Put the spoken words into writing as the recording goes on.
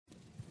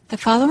The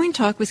following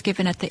talk was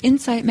given at the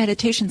Insight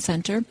Meditation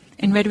Center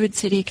in Redwood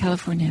City,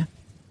 California.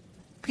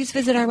 Please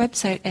visit our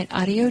website at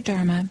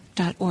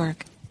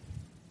audiodharma.org.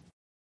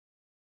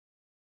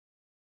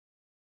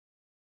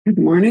 Good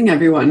morning,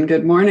 everyone.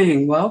 Good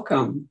morning.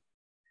 Welcome.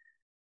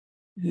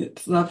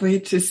 It's lovely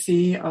to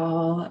see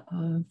all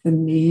of the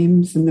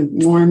names and the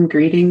warm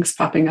greetings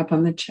popping up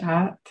on the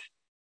chat.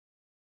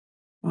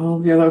 All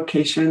of your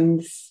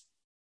locations: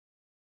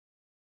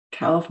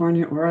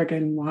 California,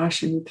 Oregon,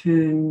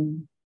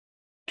 Washington,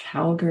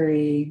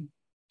 Calgary,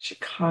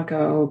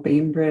 Chicago,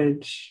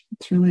 Bainbridge.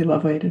 It's really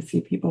lovely to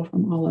see people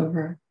from all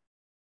over.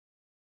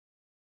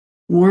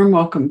 Warm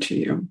welcome to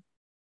you.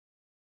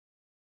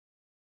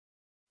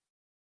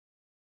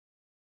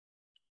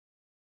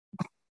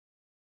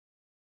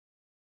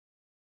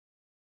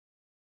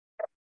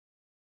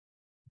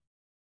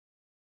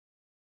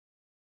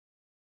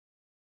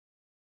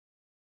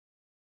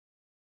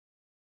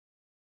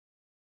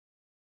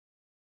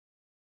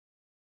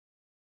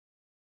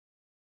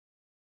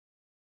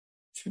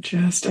 So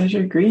just as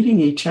you're greeting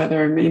each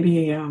other,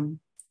 maybe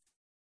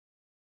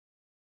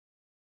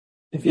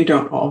if you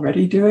don't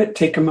already do it,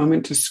 take a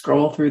moment to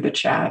scroll through the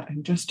chat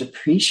and just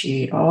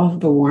appreciate all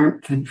of the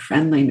warmth and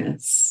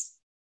friendliness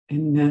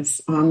in this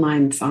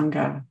online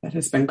Sangha that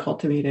has been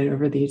cultivated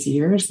over these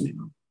years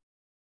now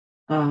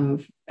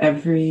of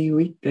every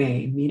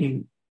weekday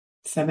meeting,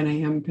 7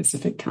 a.m.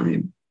 Pacific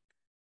time.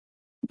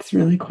 It's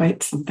really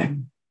quite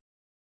something.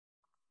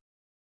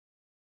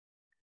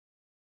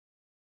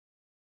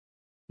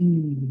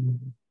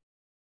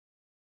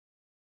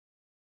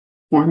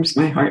 Warms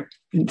my heart,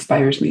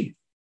 inspires me.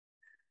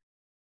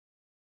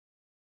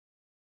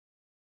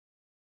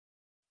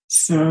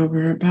 So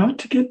we're about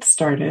to get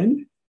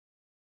started.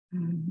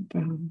 And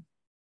for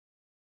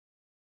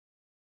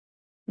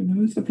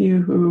those of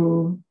you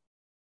who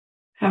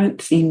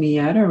haven't seen me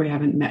yet or we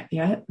haven't met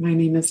yet, my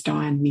name is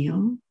Dawn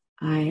Neal.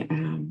 I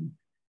am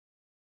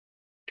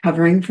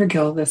covering for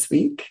Gil this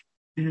week.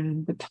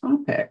 And the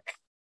topic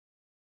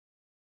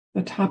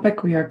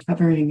we are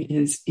covering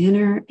is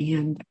inner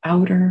and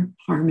outer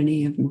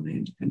harmony of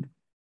mind.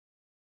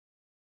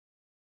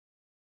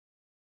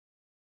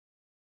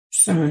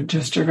 So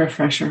just a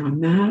refresher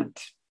on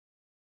that.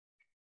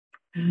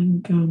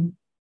 And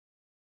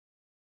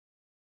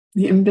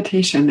the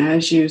invitation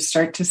as you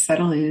start to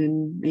settle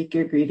in, make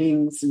your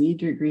greetings,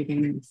 read your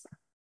greetings,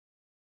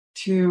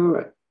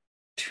 to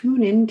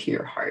tune into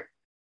your heart.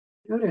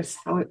 Notice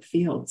how it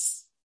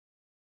feels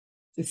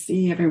to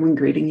see everyone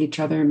greeting each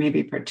other,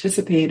 maybe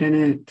participate in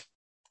it,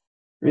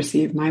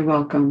 receive my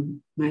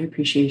welcome, my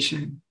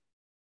appreciation,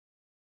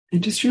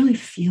 and just really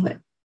feel it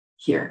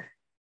here.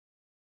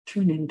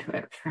 Tune into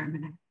it for a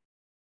minute.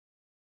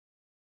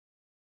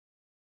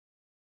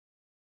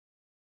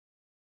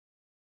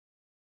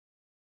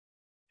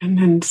 And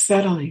then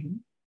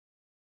settling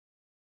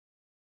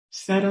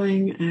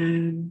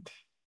and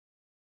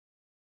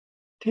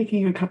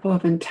taking a couple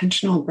of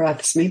intentional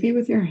breaths, maybe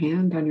with your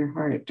hand on your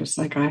heart, just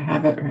like I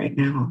have it right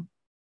now.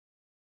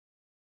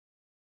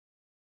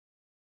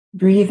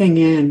 Breathing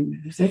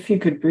in as if you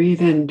could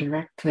breathe in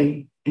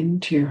directly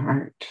into your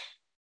heart.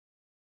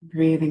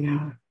 Breathing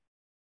out.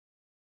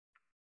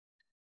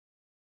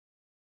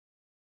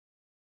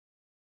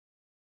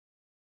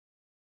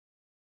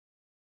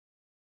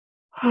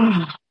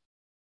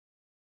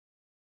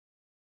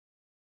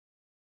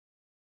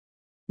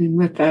 And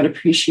with that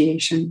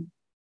appreciation,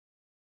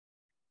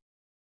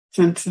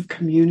 sense of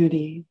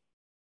community,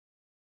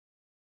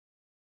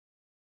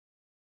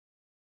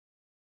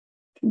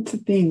 sense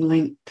of being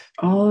linked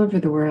all over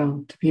the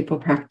world to people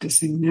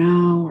practicing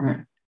now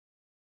or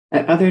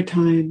at other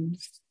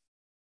times.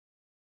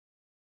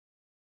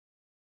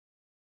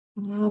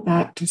 Allow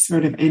that to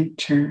sort of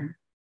enter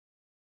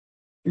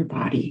your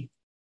body,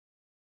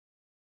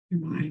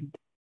 your mind.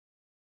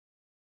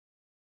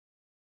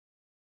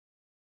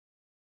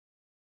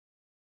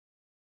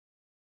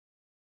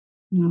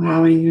 And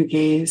allowing your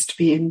gaze to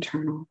be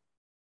internal.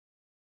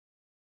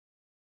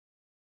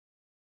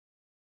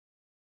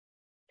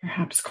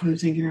 Perhaps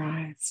closing your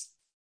eyes.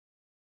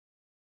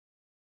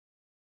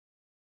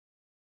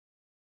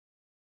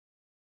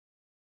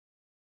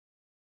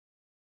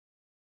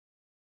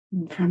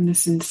 And from the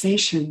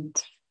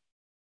sensations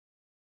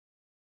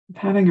of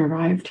having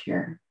arrived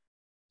here,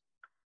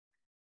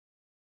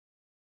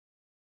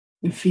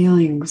 the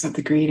feelings of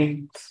the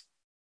greetings,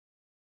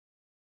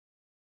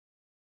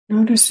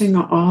 noticing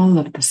all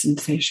of the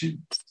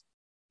sensations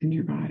in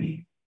your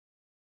body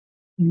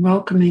and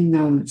welcoming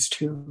those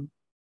too.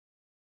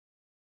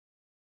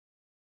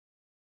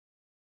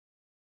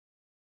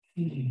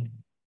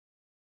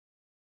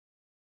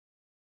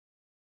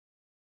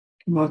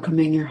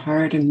 Welcoming your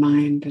heart and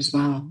mind as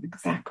well,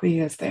 exactly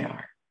as they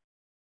are.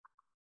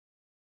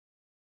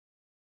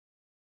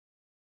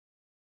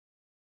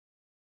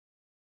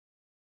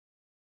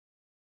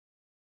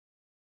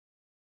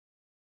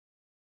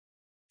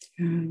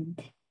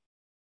 And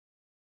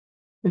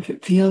if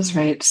it feels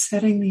right,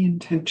 setting the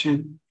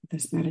intention for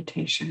this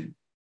meditation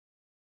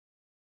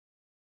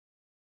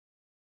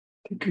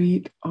to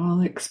greet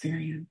all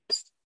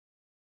experience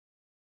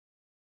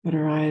that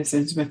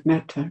arises with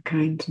metta,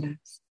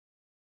 kindness,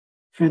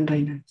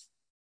 friendliness.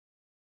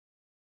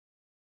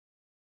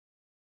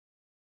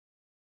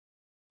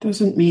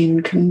 Doesn't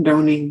mean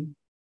condoning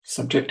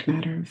subject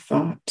matter of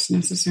thoughts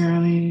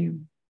necessarily,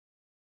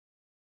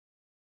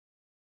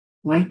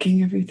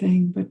 liking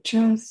everything, but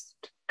just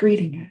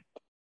greeting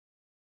it,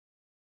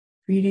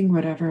 greeting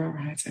whatever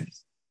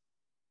arises.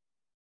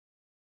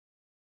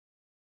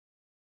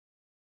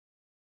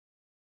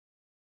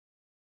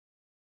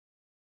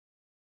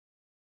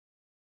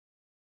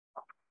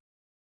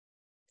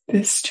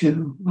 This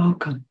too,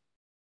 welcome,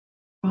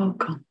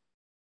 welcome.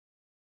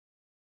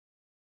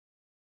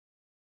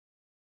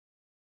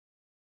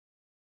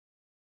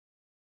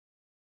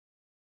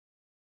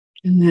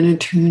 And then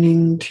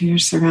attuning to your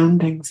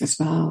surroundings as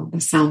well, the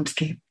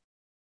soundscape.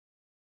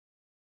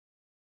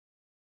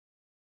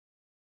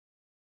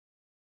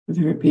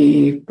 Whether it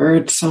be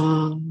bird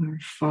song or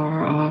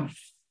far off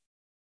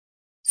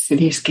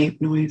cityscape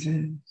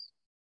noises,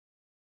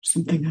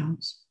 something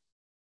else.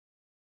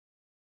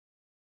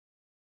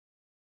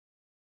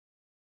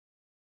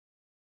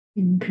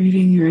 And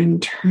greeting your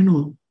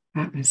internal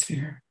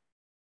atmosphere.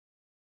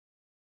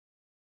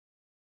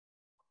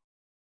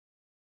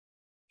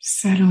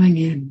 Settling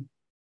in,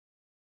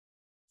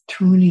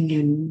 tuning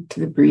in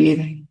to the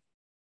breathing.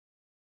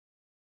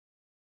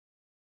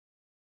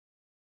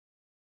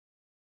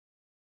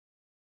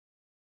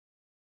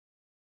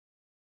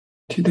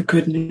 To the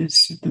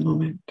goodness of the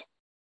moment,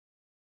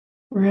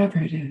 wherever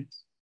it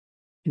is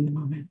in the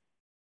moment.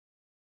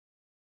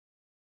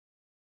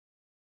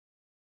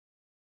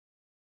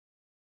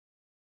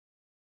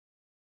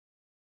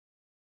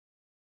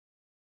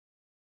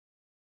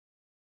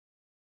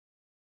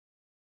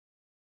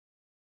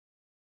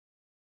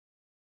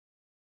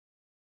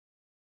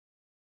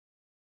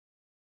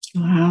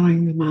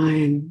 Allowing the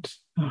mind,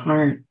 the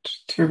heart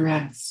to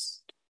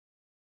rest.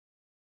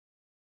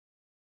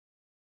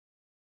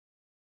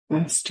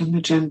 Rest on the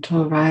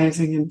gentle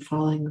rising and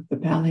falling of the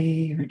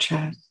belly or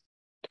chest.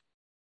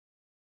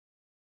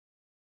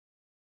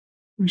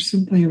 Or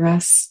simply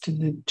rest in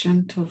the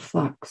gentle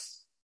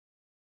flux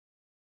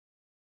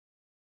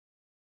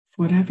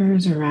of whatever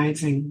is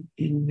arising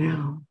in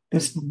now,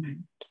 this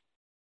moment.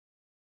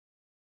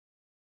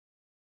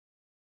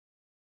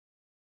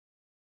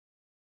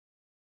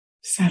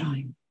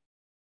 Settling.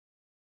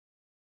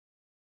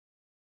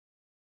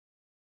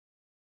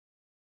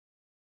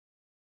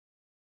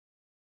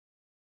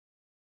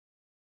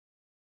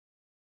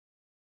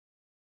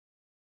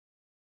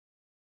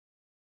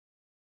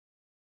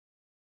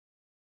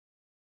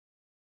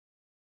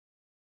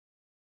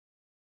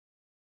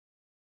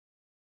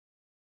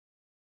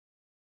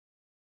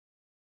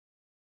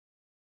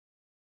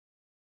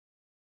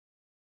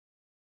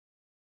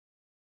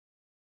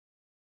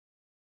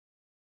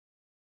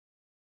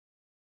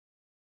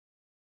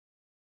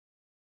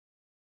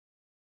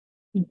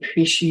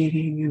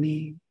 Appreciating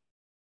any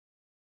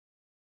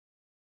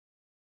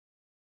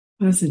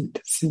pleasant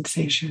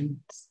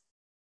sensations,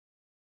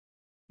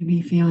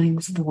 any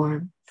feelings of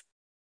warmth,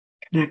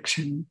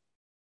 connection.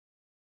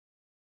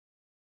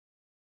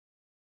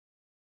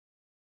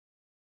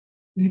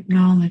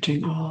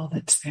 Acknowledging all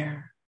that's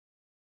there.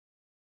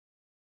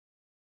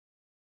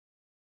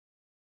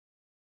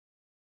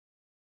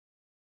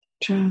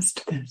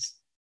 Just this.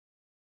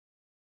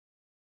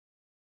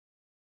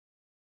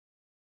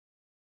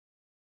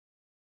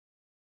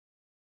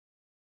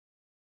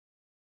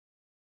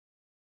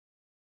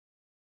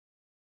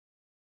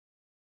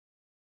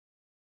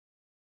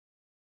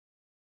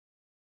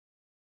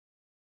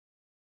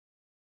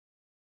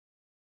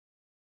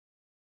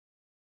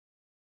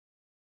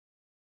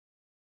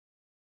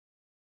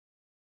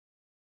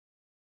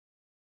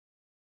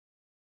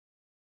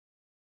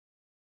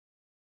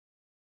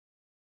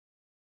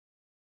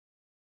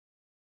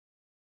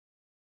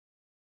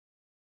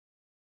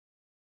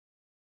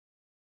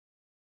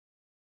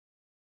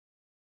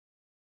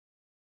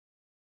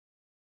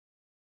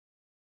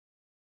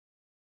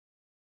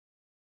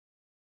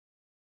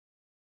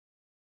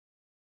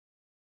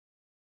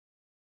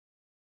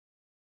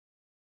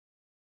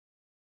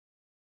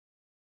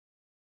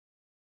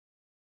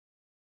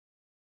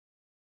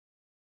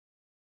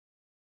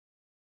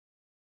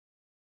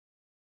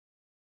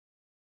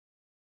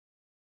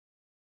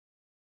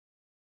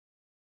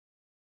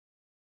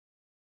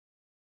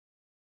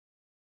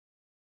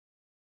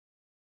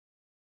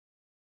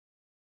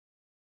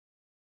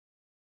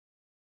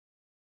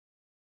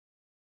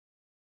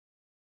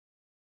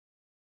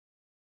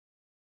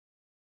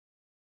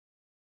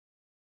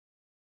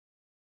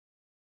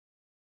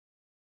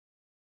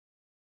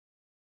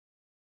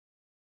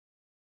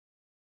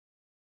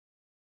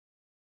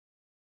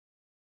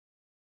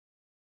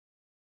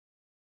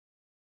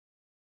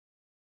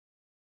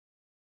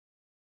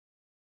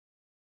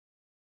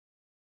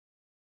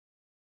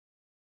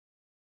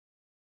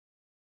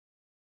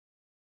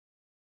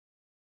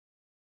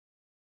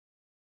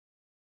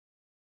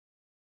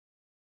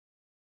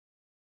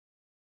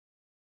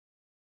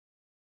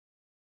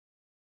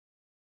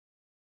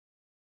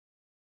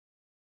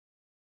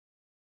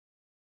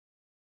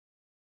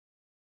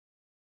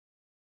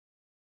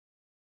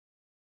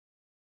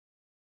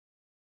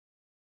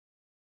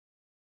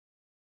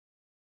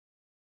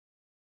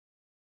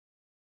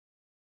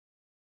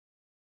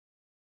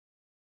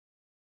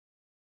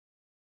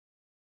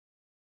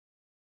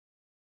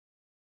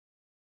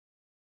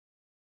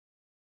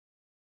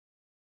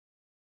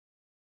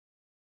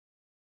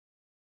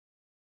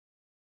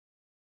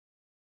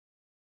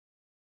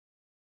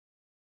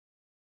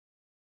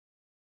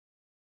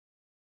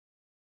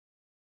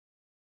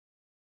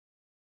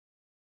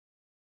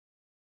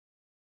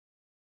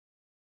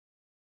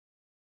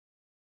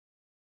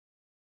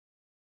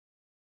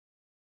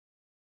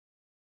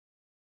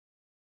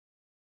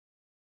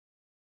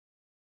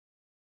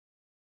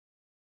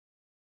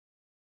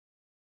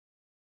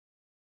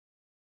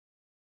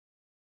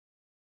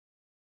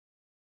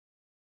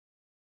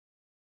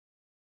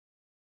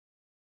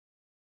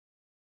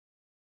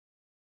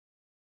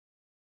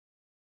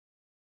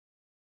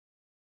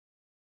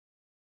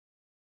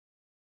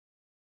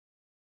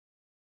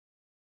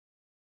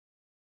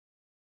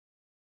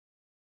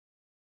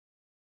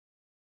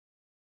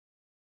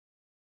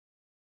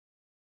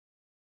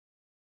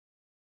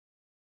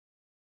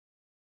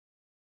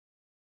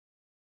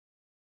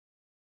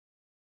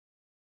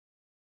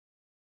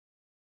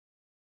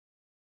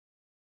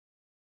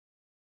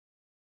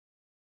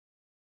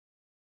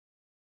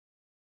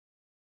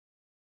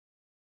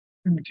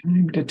 From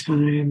time to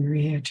time,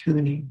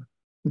 reattuning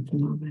with the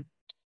moment.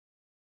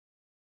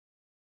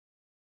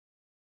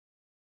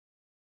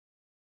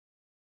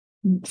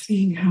 And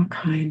seeing how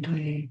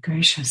kindly,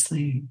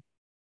 graciously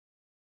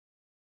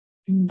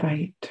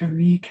invite a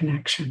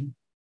reconnection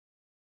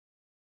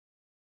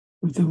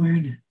with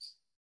awareness.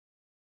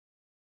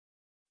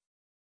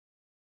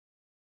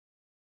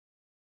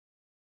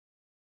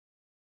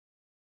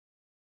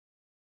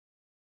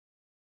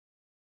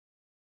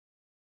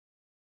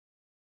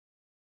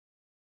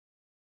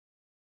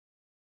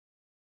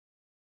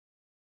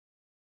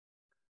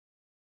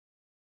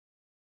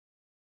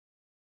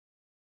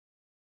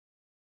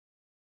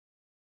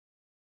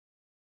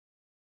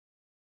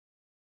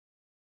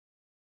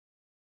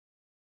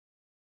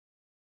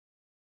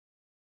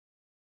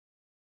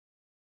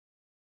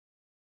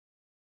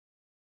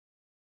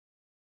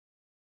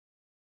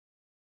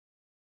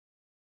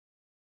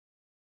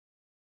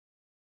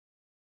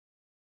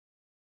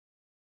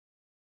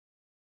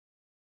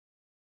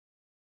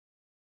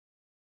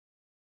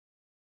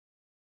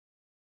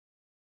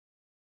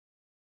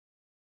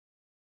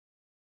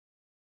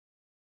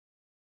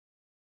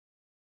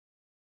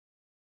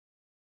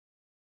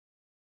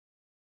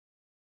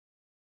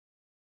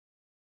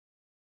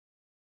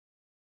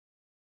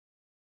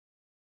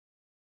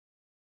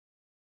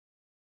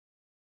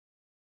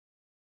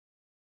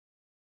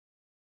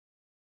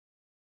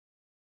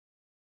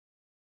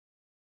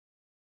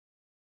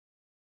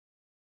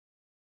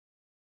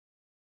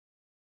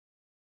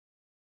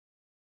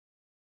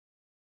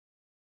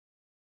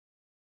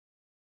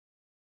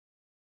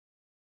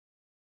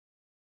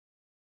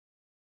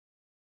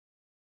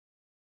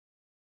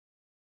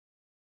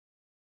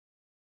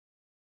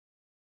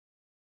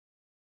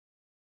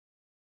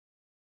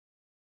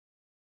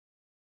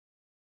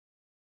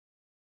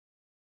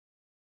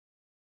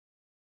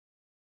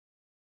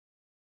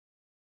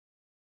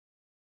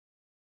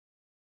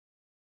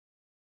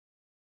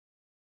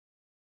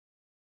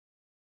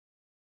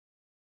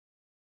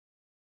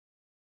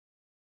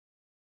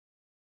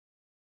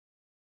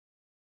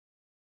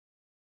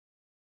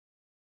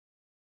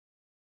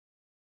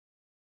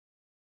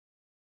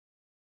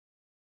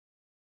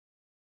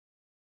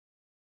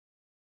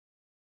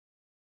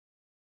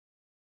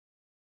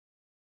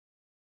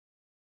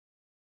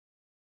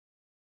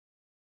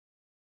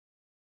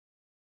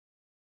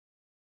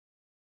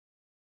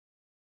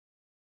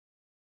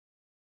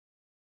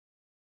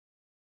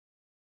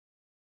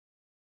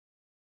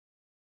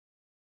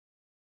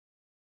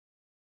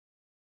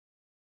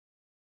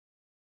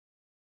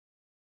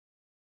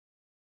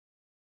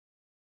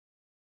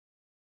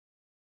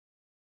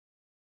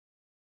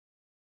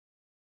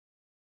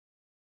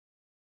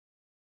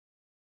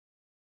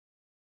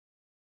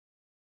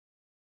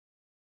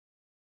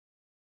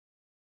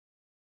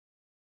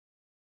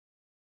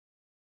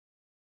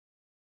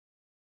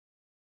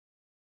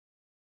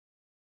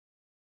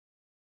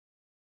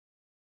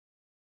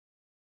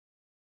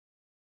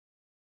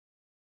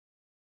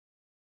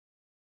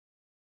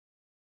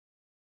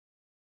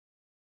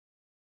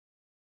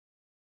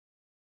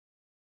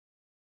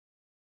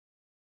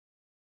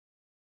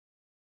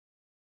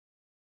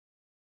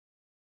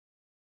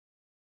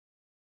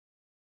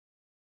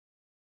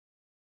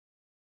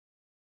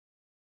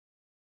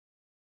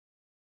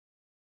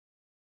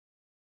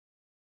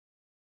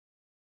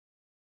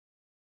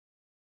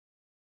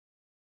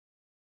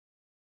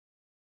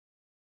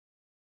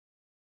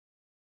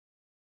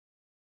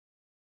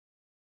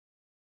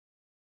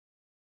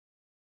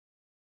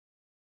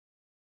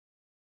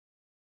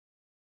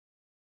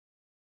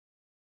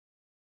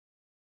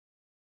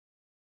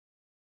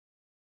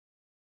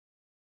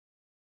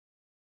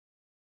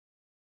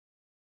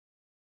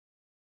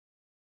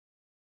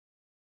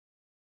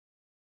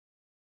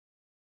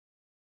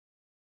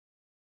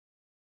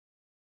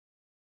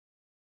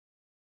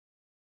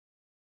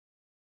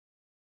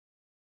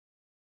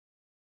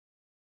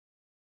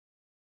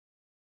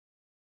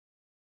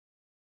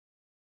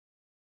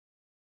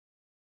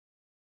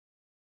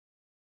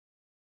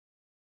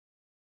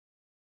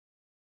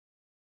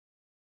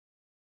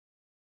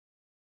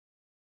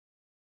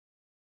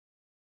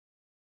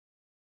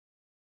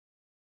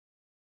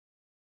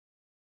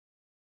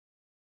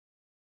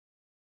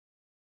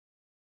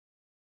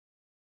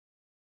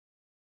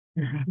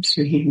 Perhaps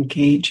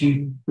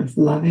re-engaging with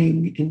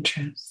loving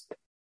interest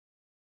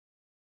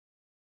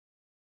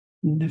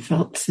in the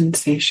felt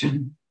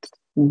sensation,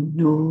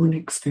 known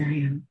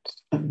experience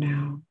of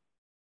now.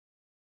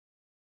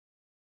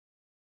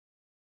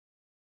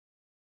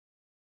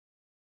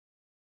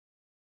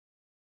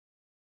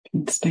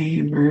 And stay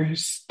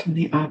immersed in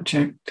the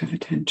object of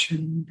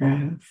attention,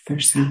 breath, or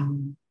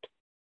sound.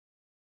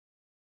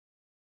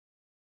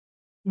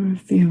 Or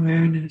if the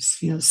awareness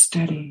feels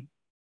steady,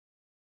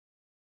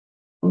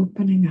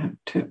 opening up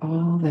to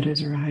all that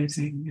is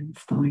arising and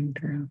flowing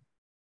through.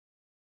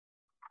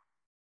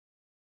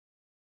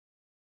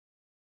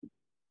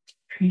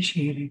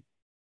 Appreciating,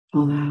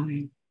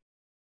 allowing,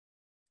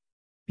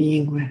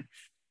 being with.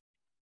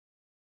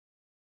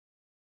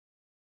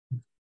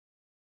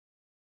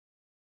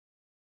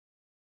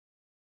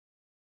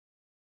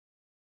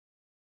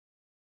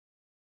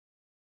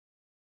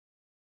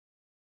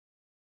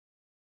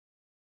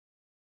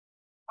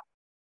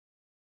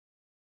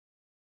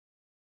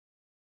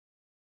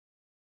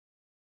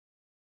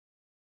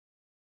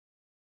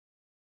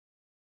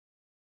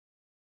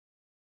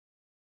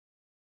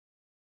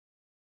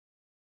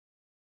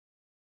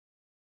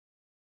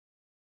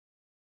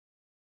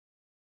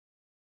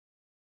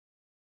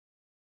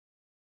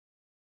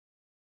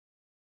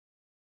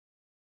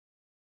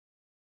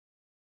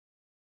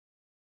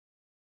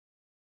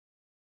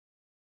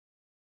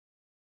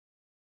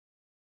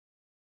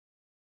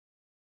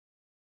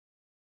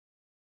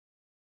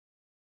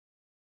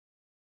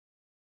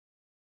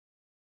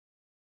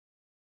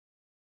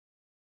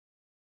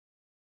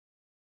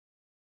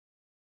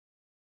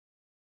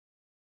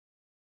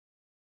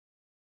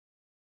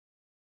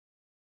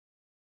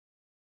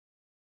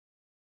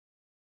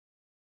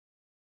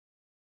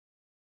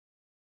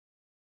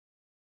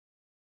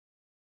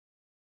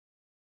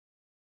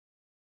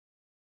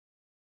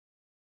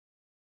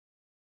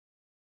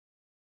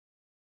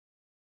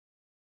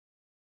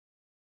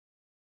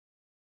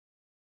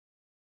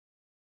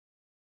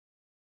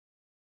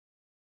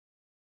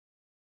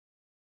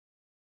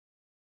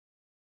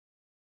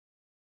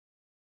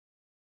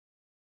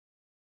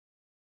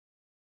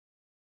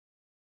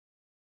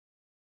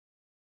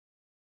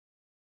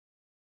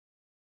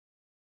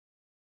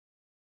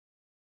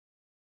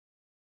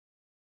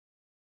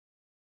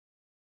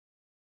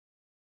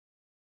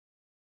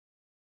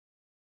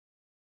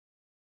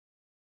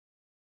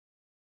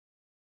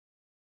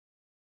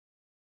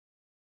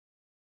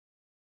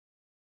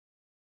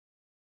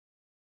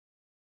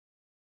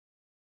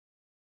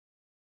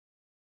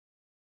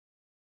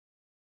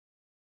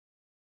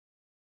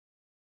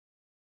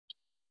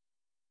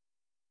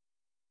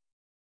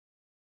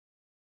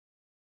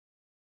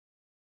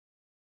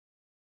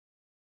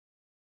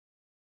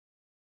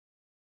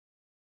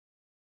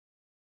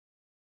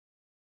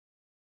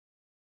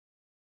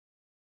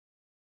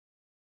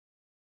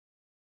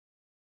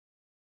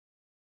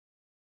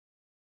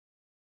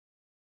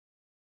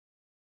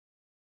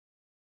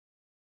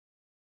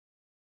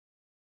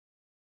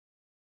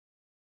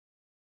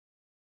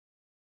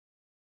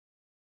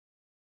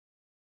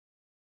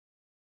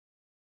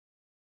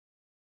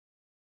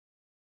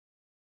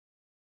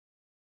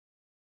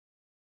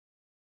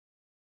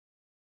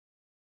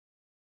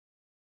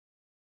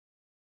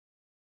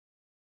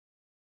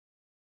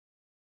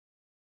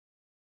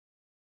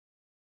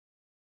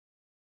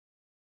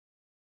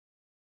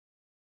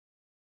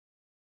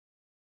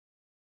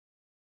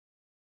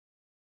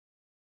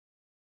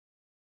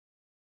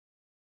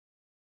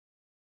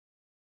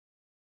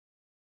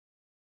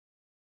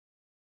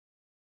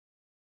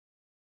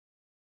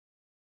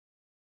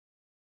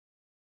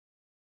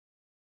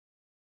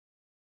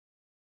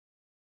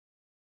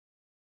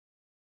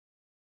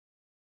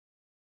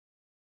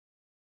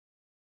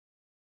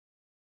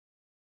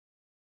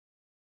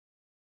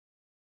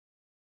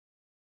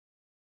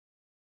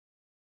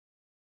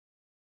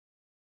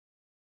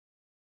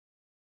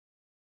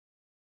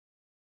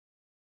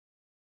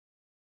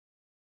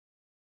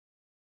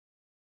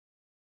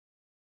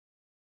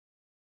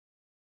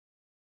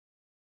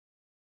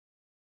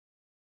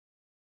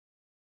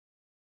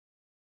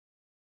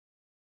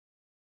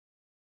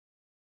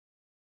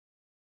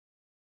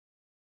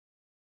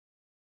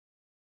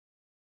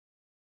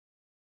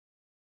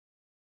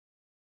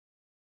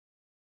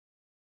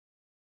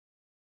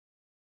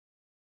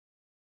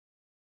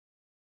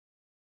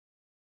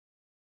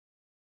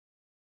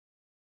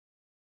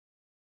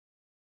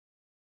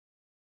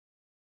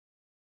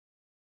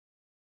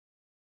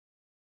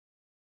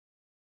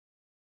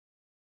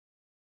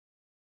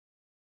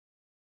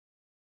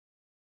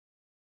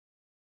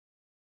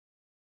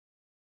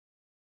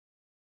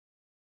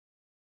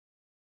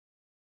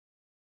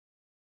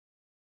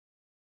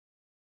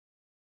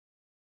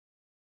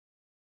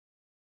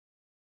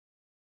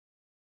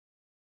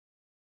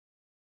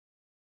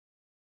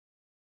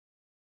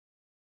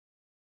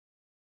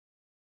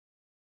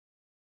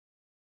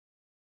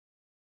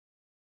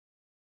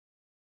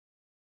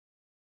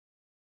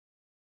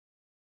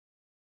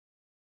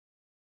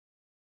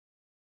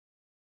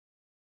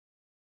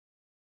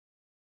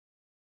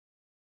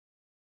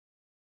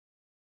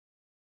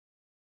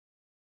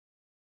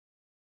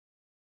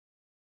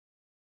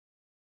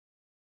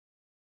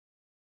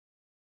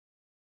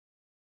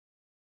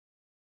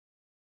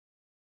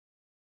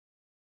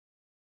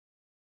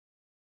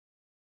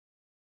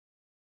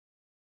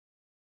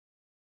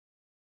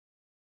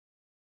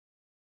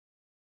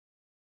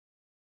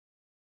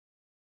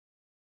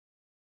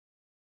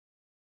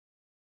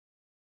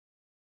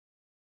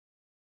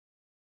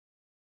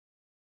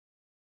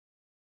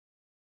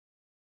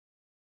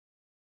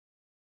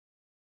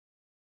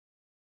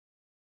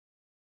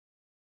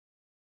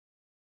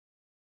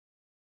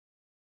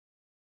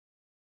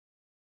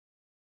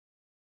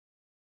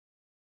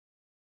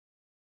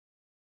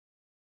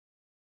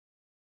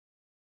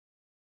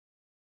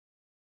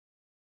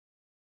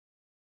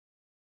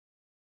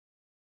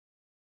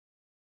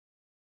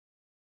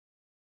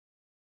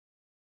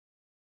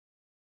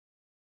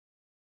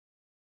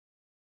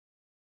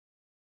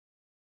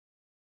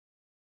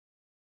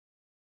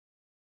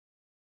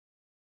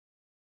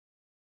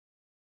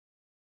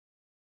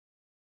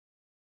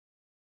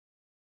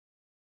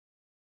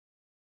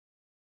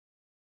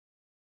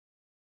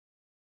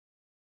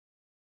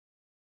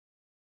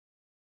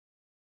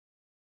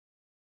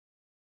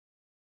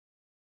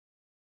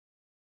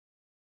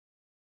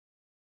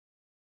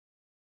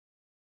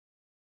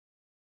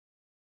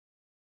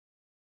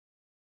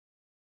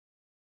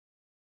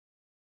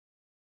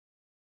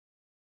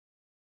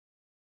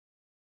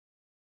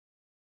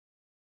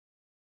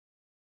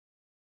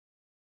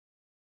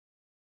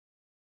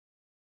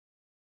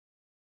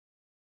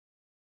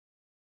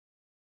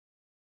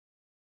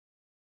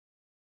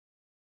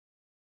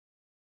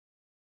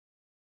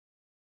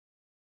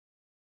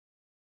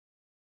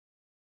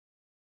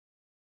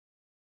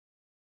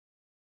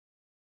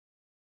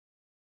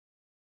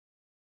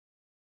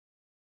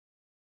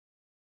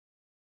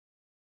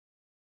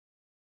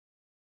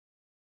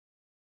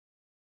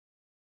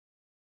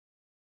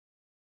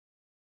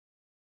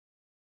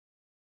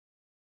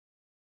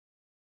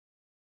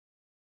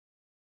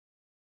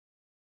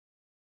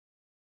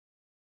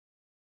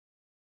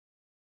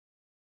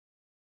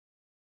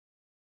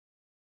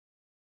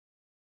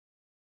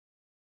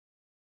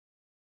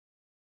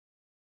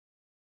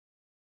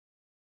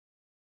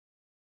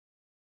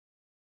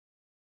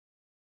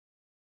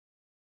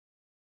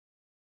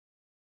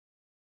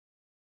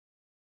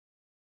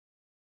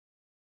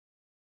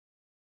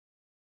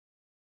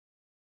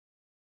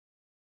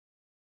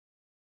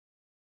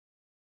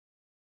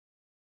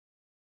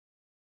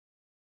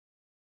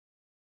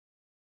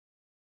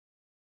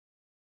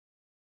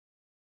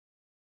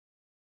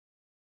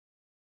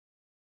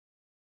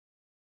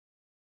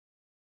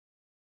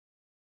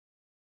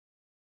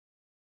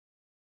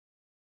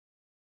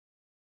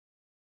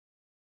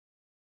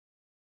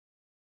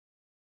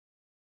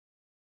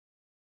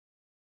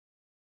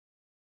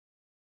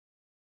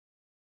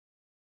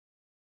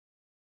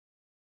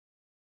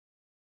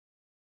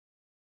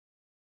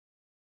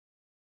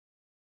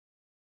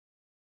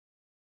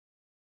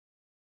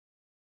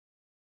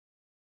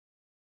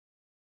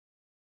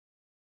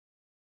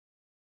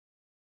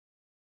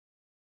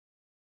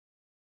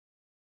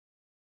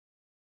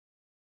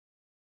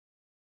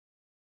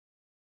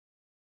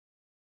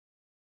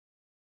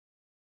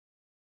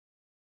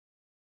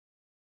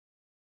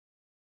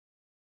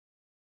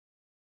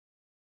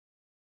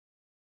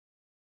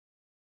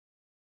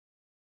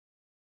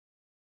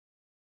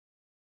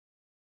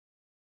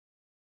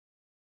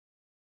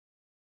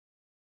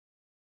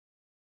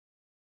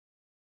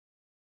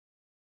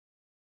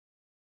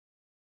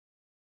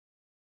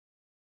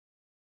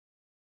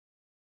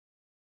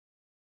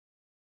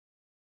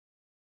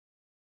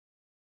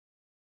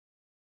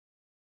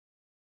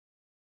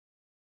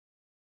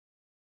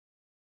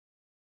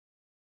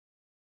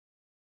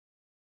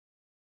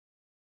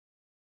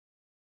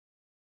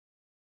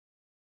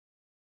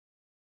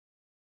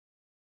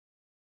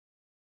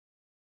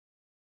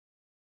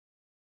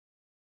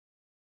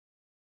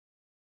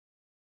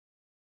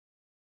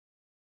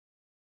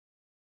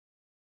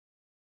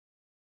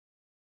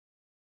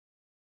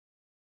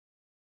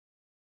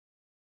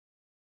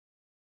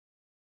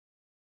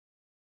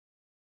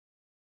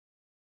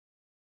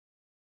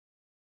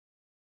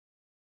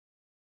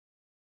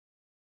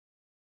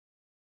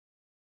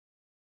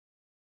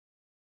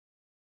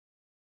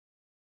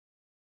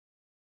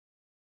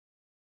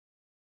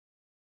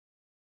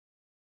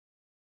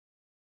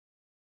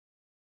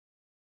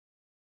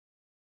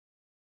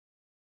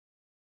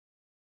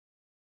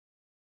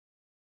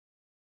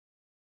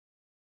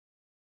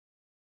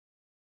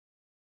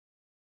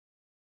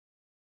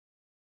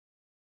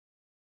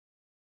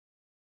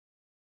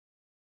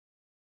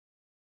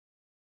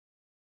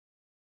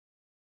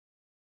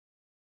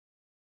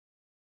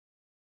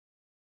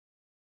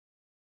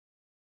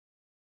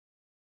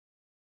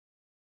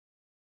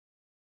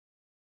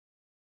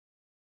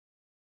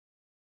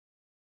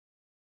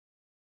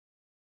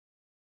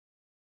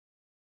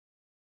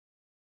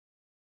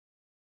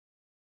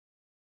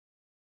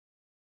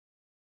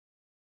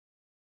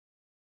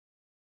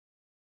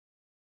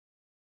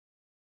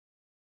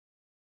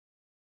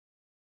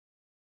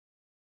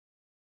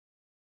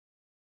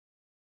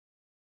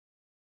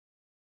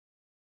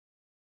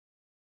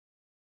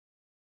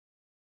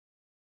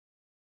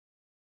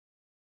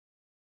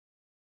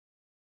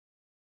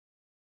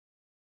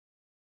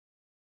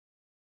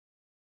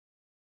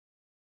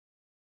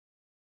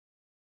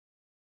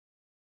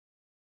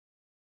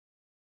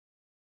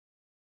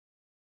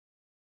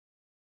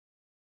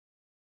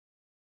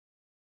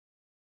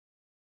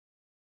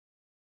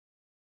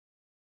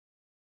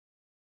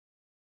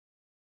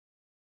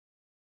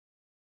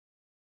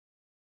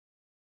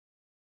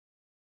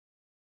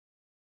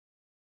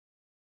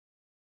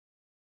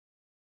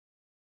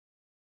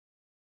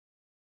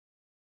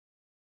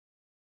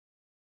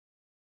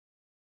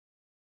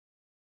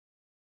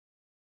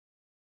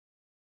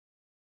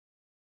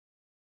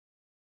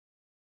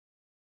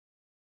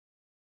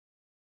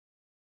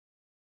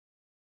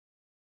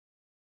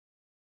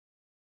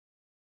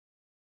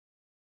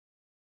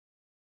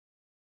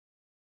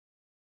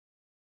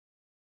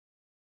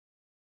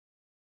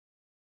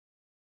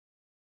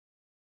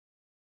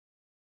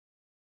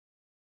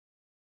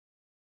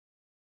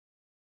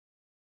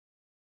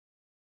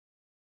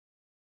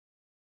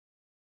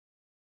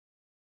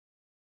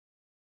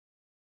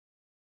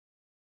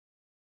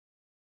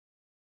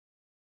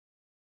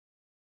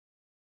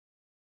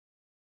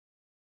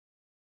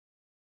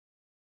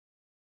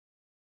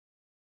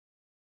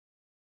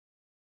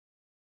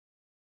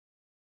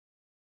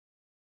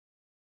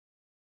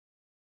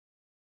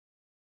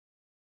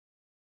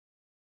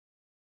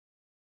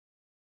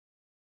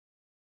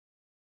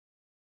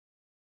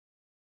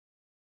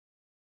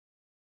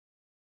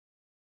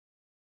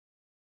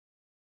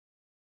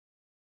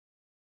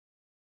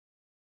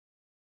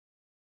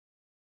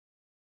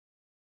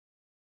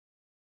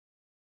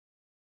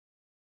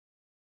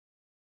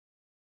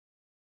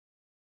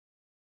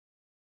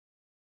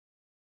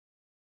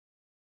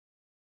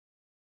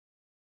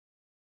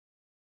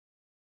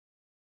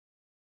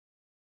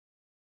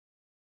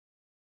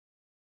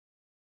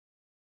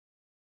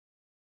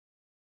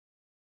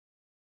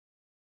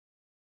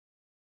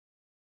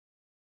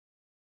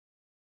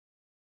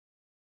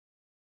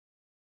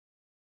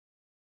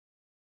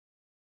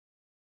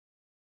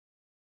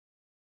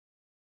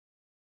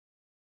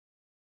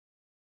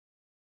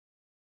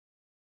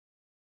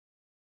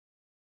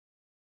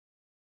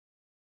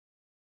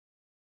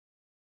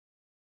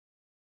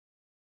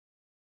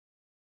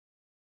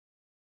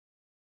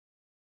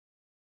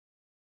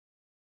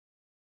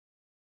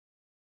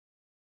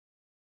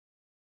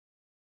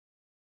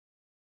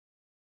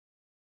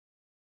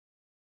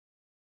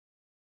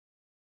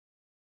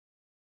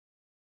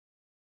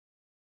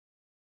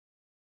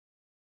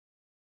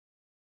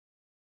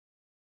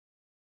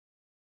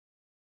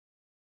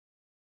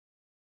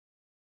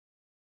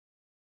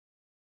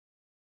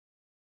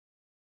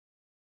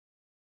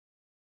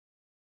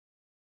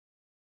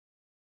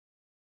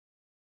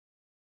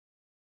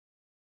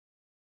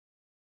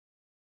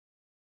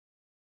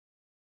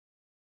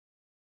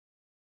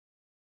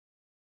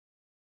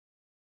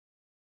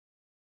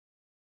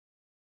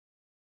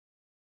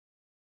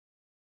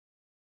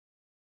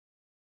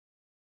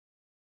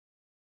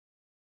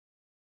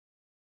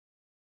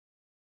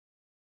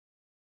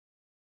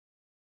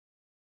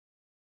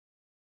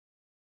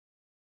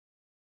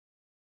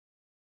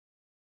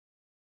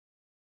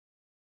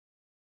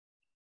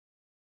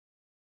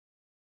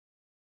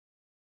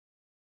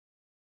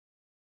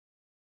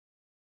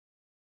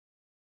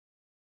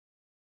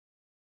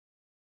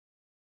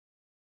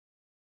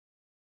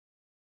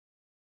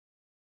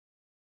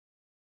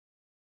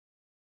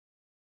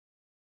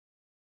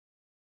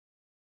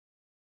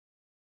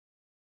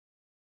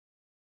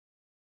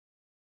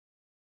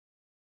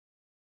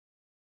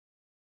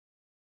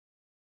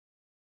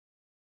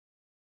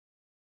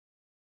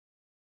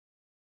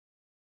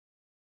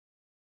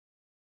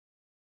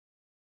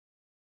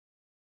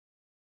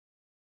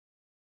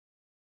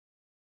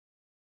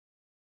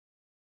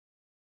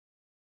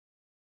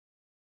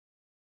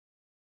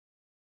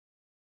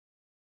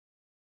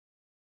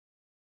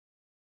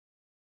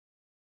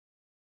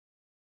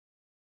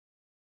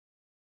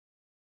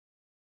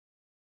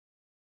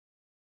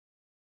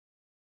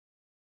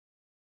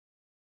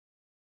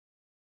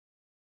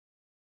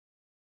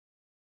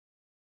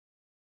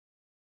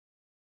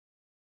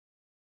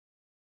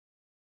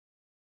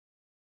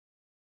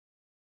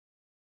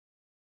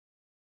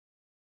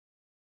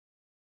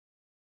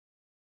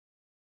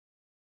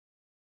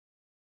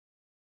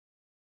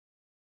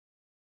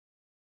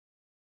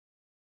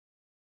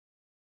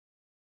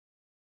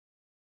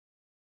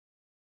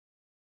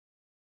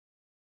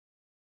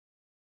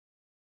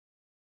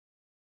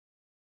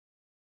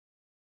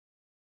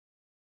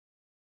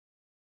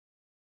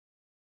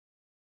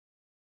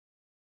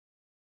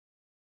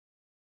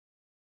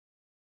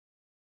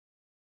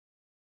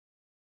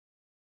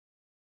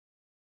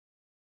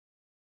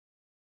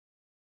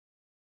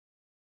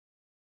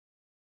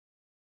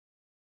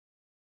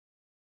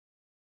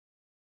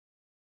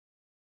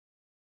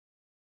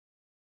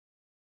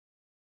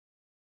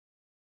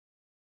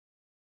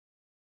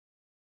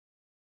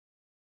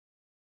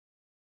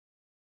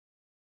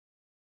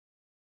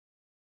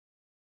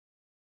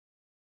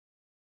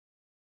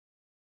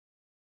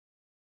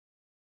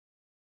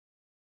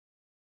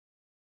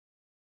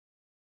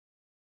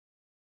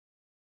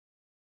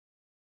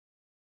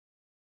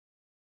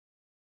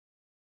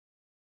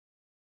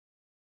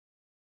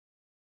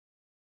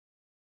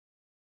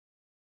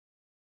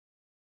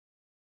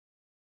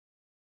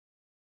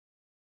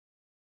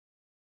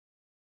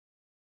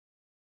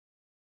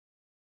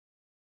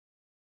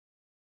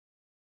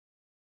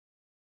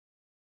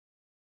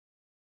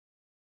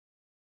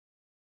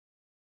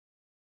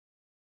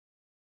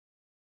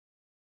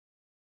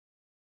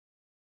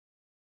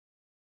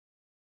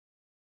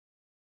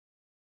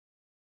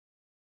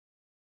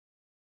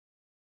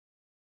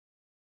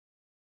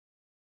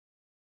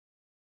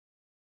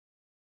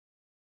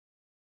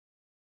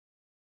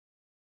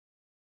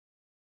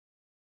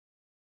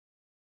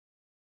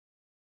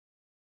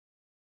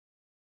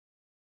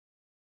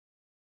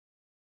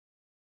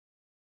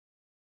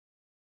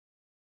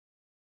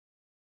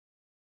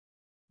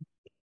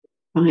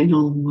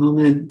 final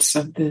moments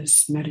of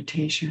this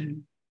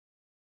meditation,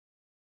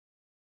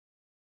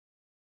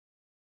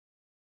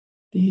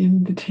 the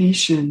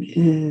invitation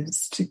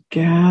is to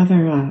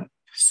gather up,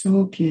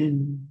 soak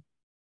in,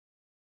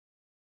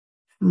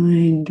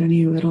 find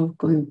any little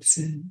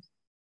glimpses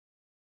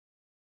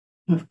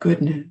of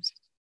goodness,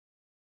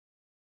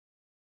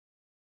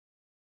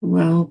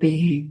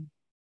 well-being,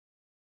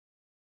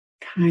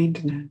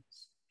 kindness,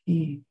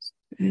 peace,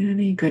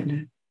 any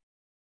goodness,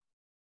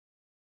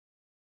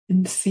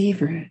 and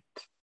savor it,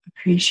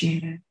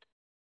 appreciate it.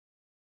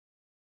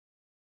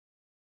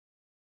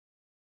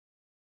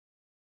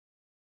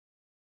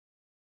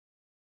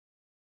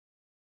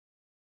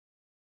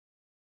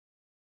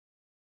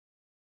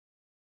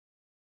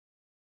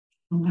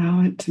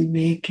 Allow it to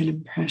make an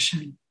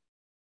impression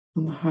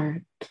on the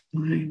heart,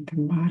 mind,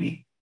 and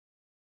body.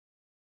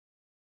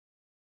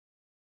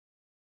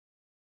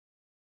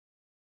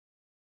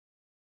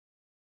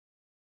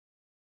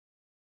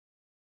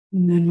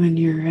 And then when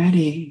you're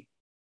ready,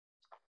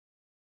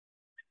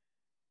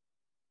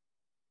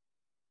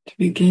 to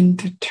begin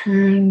to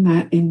turn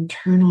that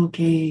internal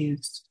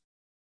gaze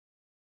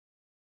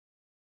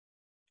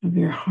of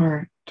your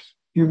heart,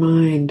 your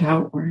mind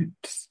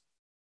outwards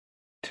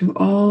to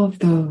all of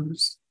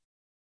those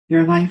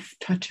your life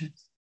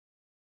touches.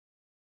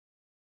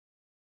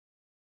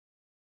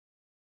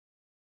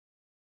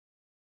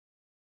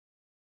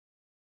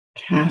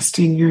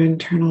 Casting your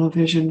internal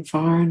vision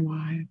far and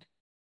wide.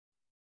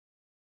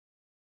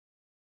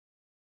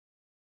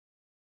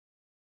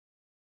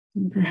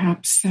 And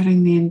perhaps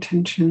setting the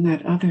intention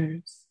that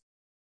others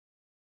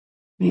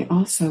may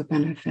also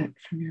benefit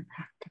from your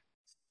practice.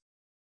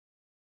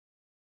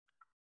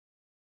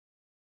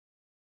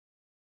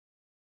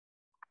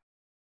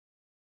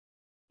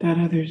 That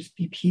others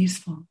be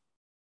peaceful.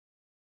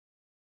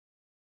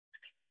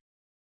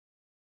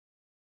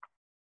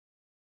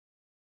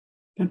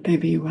 That they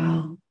be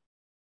well.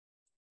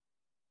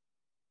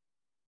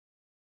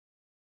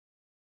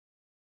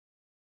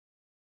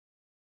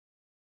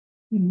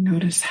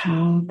 Notice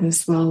how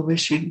this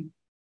well-wishing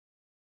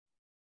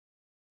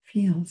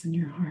feels in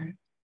your heart.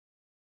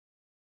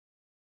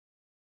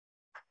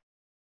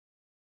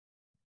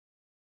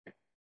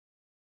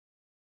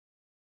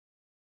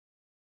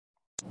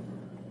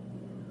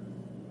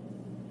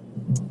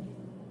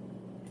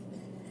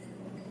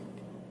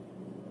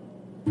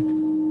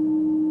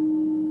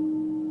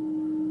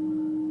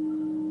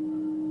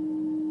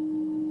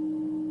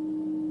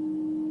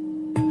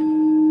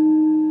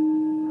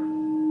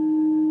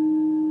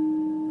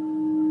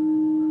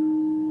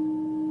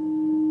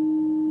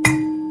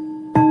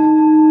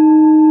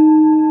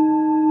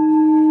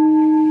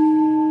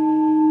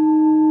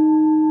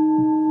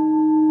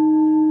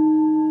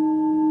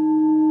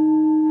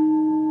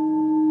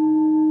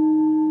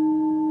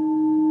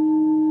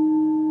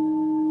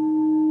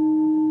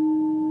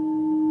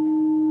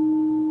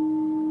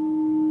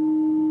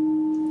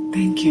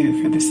 Thank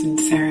you for the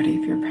sincerity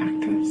of your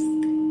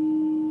practice.